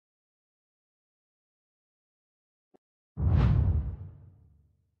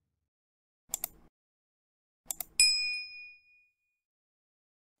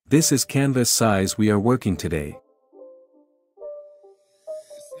This is canvas size we are working today.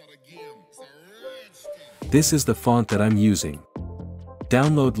 This is the font that I'm using.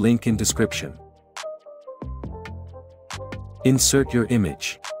 Download link in description. Insert your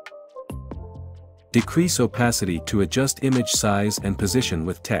image. Decrease opacity to adjust image size and position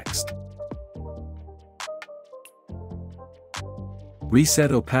with text.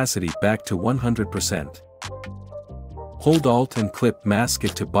 Reset opacity back to 100%. Hold Alt and clip mask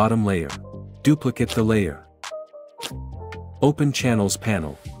it to bottom layer. Duplicate the layer. Open Channels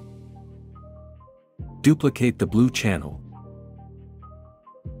panel. Duplicate the blue channel.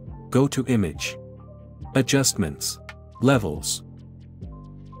 Go to Image. Adjustments. Levels.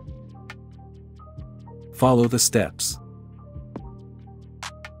 Follow the steps.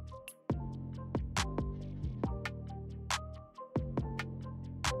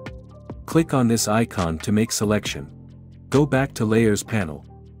 Click on this icon to make selection. Go back to Layers panel.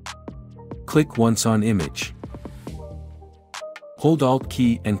 Click once on image. Hold Alt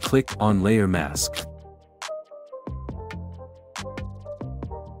key and click on Layer Mask.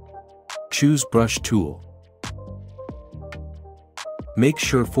 Choose Brush tool. Make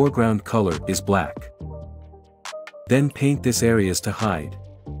sure foreground color is black. Then paint this areas to hide.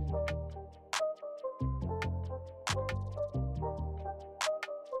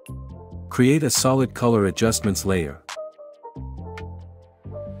 Create a solid color adjustments layer.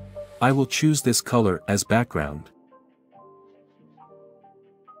 I will choose this color as background.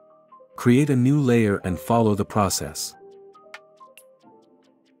 Create a new layer and follow the process.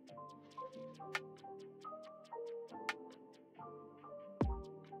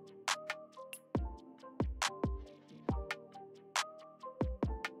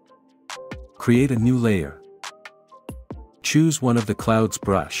 Create a new layer. Choose one of the clouds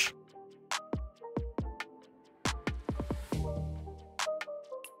brush.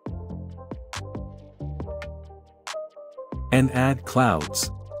 And add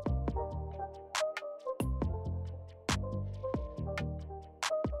clouds.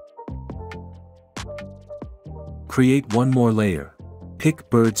 Create one more layer. Pick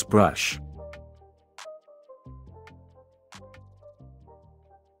birds brush.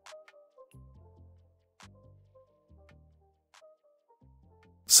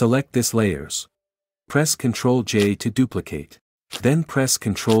 Select this layers. Press Ctrl J to duplicate. Then press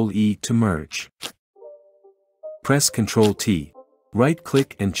Ctrl E to merge. Press Ctrl T.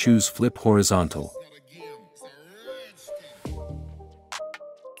 Right-click and choose Flip Horizontal.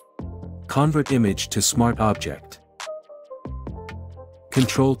 Convert image to Smart Object.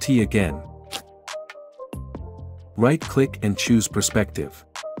 Ctrl T again. Right-click and choose Perspective.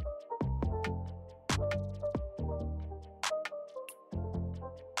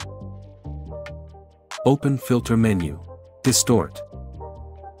 Open Filter menu. Distort.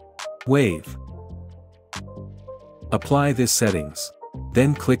 Wave. Apply this settings.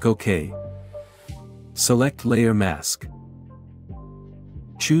 Then click OK. Select Layer Mask.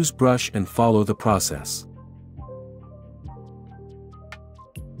 Choose Brush and follow the process.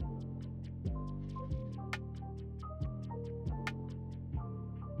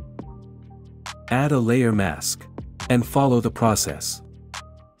 Add a layer mask. And follow the process.